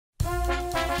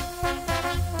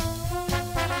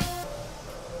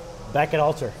Back at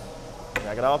Alter.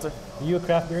 Back at Alter. Are you a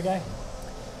craft beer guy?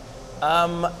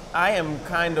 I am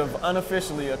kind of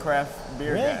unofficially a craft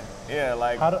beer Really? guy. Yeah,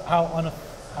 like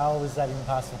How is that even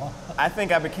possible? I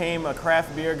think I became a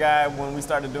craft beer guy when we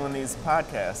started doing these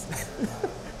podcasts.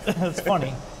 It's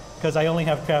funny, because I only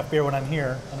have craft beer when I'm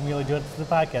here, and we only do it for the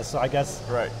podcast, so I guess...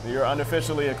 Right, you're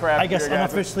unofficially a craft beer guy. I guess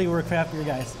unofficially we're craft beer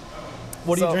guys.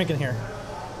 What are you drinking here?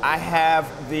 I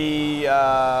have the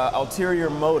Ulterior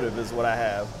Motive is what I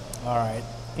have. All right,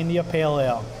 India Pale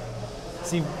Ale.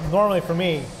 See, normally for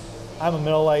me, I'm a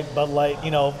Miller Lite, Bud Light,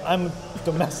 you know, I'm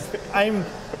domestic. I'm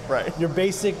right. your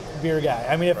basic beer guy.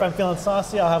 I mean, if I'm feeling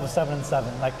saucy, I'll have a 7 and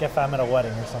 7, like if I'm at a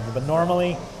wedding or something, but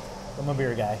normally, I'm a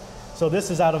beer guy. So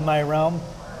this is out of my realm.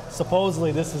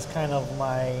 Supposedly, this is kind of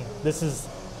this is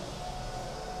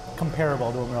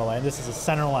comparable to a Miller Lite. This is a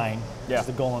center line, which is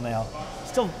the Golden Ale.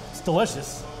 Still, it's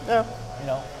delicious. Yeah. You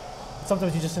know,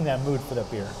 sometimes you're just in that mood for that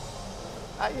beer.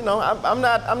 I'm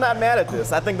not mad at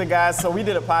this. I think the guys. So we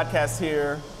did a podcast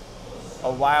here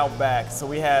a while back. So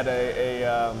we had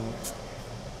a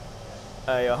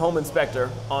home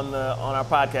inspector on our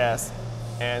podcast,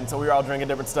 and so we were all drinking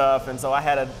different stuff. And so I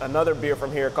had another beer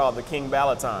from here called the King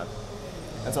Balaton.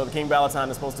 And so the King Balaton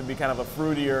is supposed to be kind of a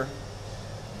fruitier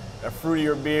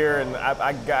beer, and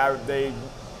they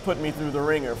put me through the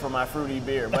ringer for my fruity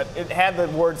beer, but it had the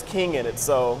words King in it,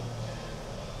 so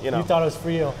you know. You thought it was for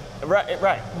you.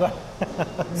 Right.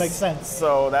 Makes sense.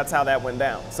 So that's how that went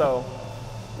down. So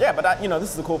yeah, but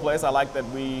this is a cool place. I like that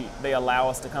they allow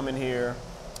us to come in here,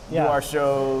 do our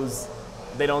shows.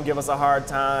 They don't give us a hard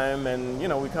time, and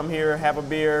we come here, have a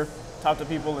beer, talk to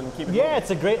people, and keep it moving. It's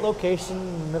a great location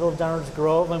in the middle of Downers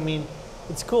Grove. I mean,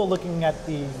 it's cool looking at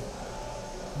the,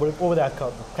 what was that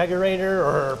called? The kegerator,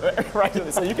 or?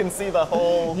 Right, so you can see the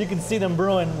whole... You can see them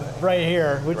brewing right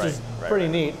here, which is pretty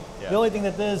neat. Yeah. The only thing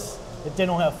that is they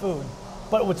don't have food.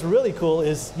 But what's really cool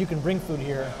is you can bring food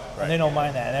here, and they don't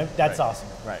mind that. And that's awesome.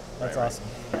 Right. That's awesome.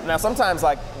 Now, sometimes,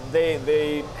 like,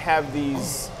 they have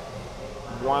these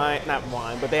not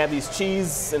wine, but they have these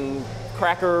cheese and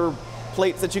cracker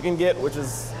plates that you can get, which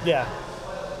is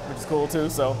cool too.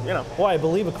 So Well, I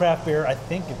believe a craft beer, I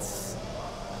think it's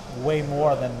way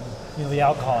more than the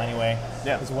alcohol anyway.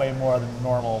 Yeah. Is way more than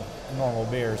normal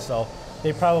beer. So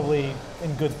they probably,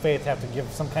 in good faith, have to give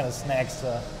some kind of snacks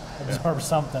to absorb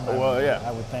something.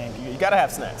 I would think. You gotta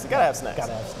have snacks. Gotta have snacks.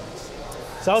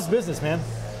 So how's business, man?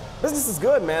 Business is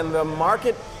good, man. The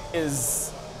market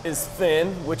is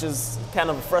thin, which is kind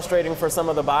of frustrating for some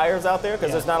of the buyers out there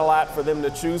because there's not a lot for them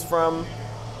to choose from.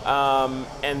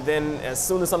 And then as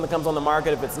soon as something comes on the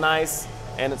market, if it's nice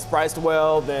and it's priced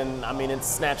well, then it's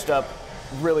snatched up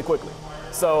really quickly.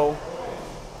 So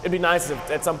it'd be nice if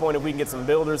at some point if we can get some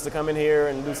builders to come in here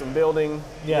and do some building,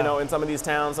 in some of these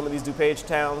towns, some of these DuPage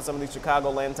towns, some of these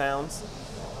Chicagoland towns.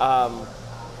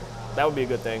 That would be a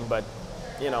good thing, but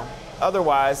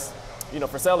otherwise,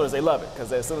 for sellers, they love it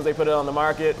because as soon as they put it on the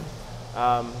market,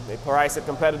 they price it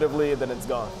competitively, then it's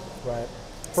gone. Right.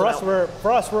 For us,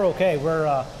 we're okay. We're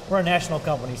a national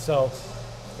company, so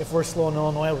if we're slow in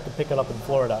Illinois, we can pick it up in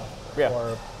Florida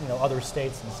or other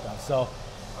states and stuff. So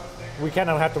we kind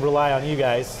of have to rely on you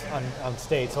guys on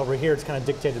states. Over here, it's kind of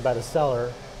dictated by the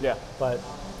seller. Yeah. But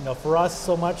for us,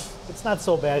 so much it's not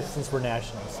so bad since we're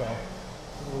national. So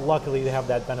luckily, they have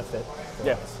that benefit.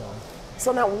 Yeah.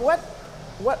 So now what?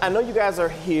 I know you guys are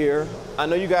here. I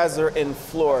know you guys are in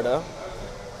Florida.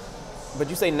 But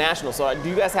you say national, so do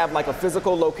you guys have like a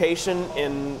physical location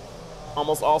in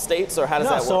almost all states, or how does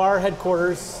that work? So our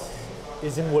headquarters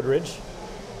is in Woodridge,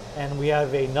 and we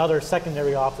have another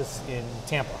secondary office in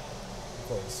Tampa.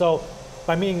 So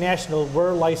by being national,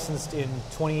 we're licensed in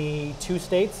 22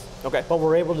 states, but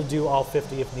we're able to do all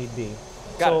 50 if need be.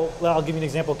 I'll give you an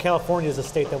example. California is a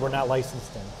state that we're not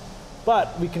licensed in,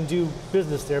 but we can do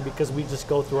business there because we just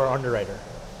go through our underwriter.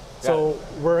 So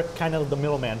we're kind of the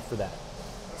middleman for that.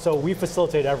 So we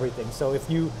facilitate everything. So if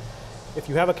you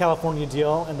have a California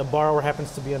deal and the borrower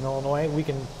happens to be in Illinois, we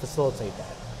can facilitate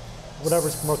that.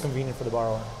 Whatever's more convenient for the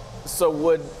borrower. So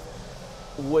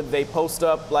would they post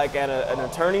up like at an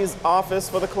attorney's office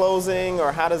for the closing,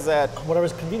 or how does that?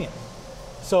 Whatever's convenient.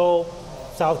 So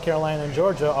South Carolina and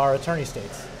Georgia are attorney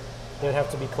states. They'd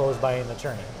have to be closed by an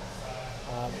attorney.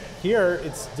 Here,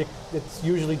 it's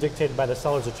usually dictated by the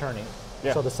seller's attorney.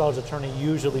 Yeah. So the seller's attorney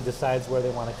usually decides where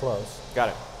they want to close. Got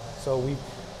it. So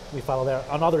we follow that.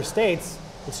 On other states,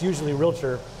 it's usually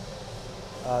realtor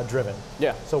driven.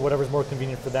 Yeah. So whatever's more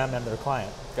convenient for them and their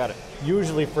client. Got it.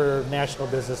 Usually for national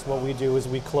business, what we do is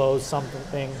we close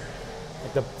something,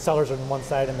 like the sellers are on one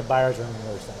side and the buyers are on the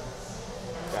other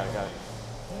side. Got it.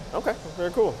 Okay,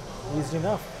 very cool. Easy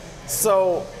enough.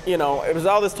 So, it was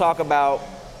all this talk about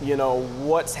you know,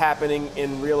 what's happening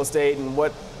in real estate and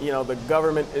what, you know, the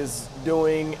government is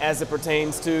doing as it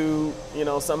pertains to, you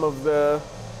know, some of the,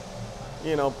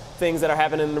 you know, things that are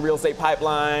happening in the real estate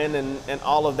pipeline and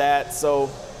all of that. So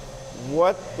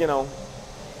what, you know,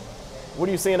 what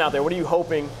are you seeing out there? What are you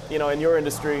hoping, you know, in your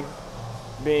industry,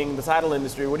 being the title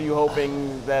industry, what are you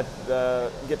hoping that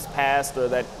gets passed or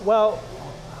that? Well,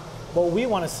 what we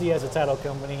want to see as a title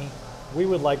company, we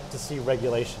would like to see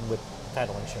regulation with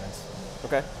title insurance.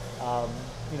 Okay.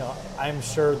 You know, I'm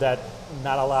sure that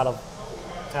not a lot of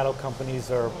title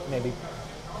companies or maybe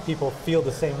people feel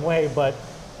the same way, but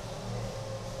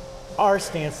our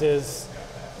stance is,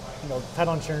 you know,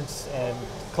 title insurance and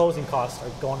closing costs are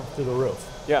going through the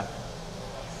roof. Yeah.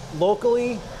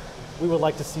 Locally, we would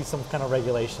like to see some kind of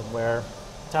regulation where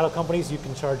title companies, you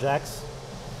can charge X,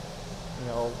 you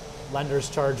know, lenders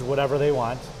charge whatever they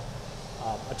want,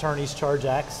 attorneys charge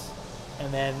X,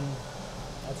 and then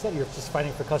that's it, you're just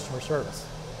fighting for customer service.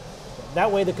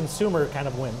 That way the consumer kind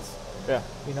of wins. Yeah.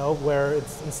 You know, where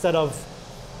it's instead of,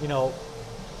 you know,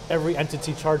 every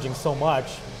entity charging so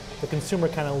much, the consumer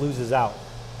kind of loses out.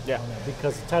 Yeah. On that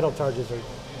because the title charges are, you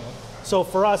know. So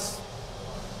for us,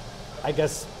 I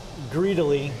guess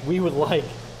greedily, we would like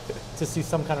to see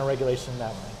some kind of regulation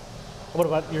that way. What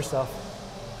about yourself?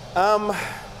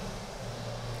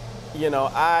 You know,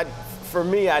 for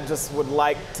me, I just would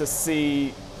like to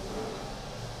see,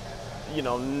 you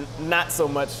know, not so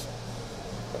much,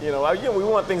 you know, we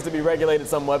want things to be regulated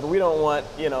somewhat, but we don't want,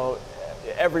 you know,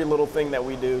 every little thing that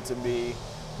we do to be,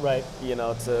 right, you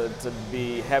know, to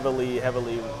be heavily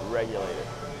regulated.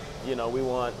 You know, we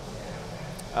want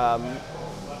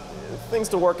things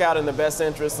to work out in the best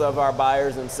interests of our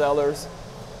buyers and sellers.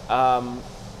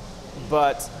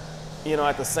 But, you know,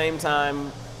 at the same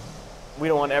time, we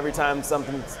don't want every time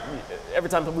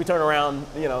we turn around,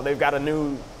 you know, they've got a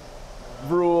new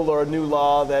rule or a new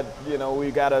law that, you know,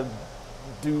 we got to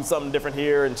do something different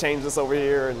here and change this over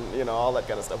here and, you know, all that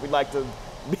kind of stuff. We'd like to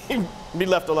be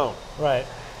left alone. Right.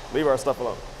 Leave our stuff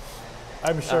alone.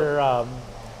 I'm sure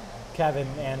Kevin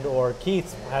and or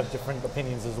Keith have different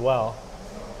opinions as well.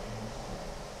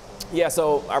 Yeah,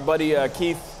 so our buddy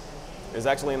Keith is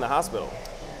actually in the hospital.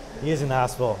 He is in the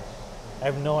hospital. I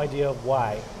have no idea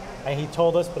why. And he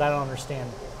told us, but I don't understand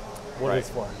what it's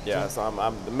for. Yeah, so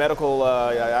I'm the medical,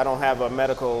 I don't have a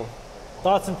medical.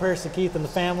 Thoughts and prayers to Keith and the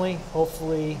family.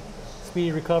 Hopefully,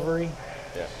 speedy recovery.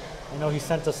 Yeah. I know he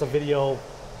sent us a video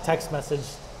text message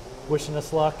wishing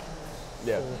us luck.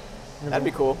 Yeah. So, that'd be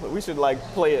cool. We should like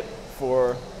play it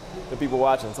for the people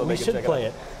watching so they can check it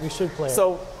out. We should play it.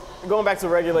 So going back to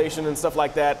regulation and stuff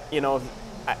like that, you know,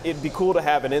 it'd be cool to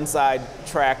have an inside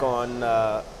track on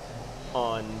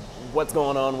what's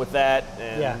going on with that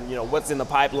and you know what's in the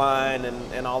pipeline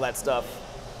and all that stuff.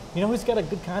 You know who's got a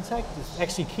good contact? It's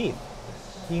actually Keith.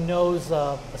 He knows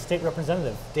a state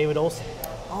representative, David Olson.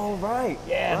 Oh, right.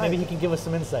 Yeah, right. Maybe he can give us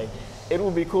some insight. It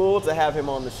would be cool to have him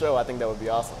on the show. I think that would be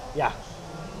awesome. Yeah.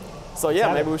 So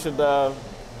yeah, maybe we should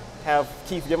have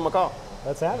Keith give him a call.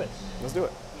 Let's have it. Let's do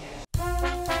it.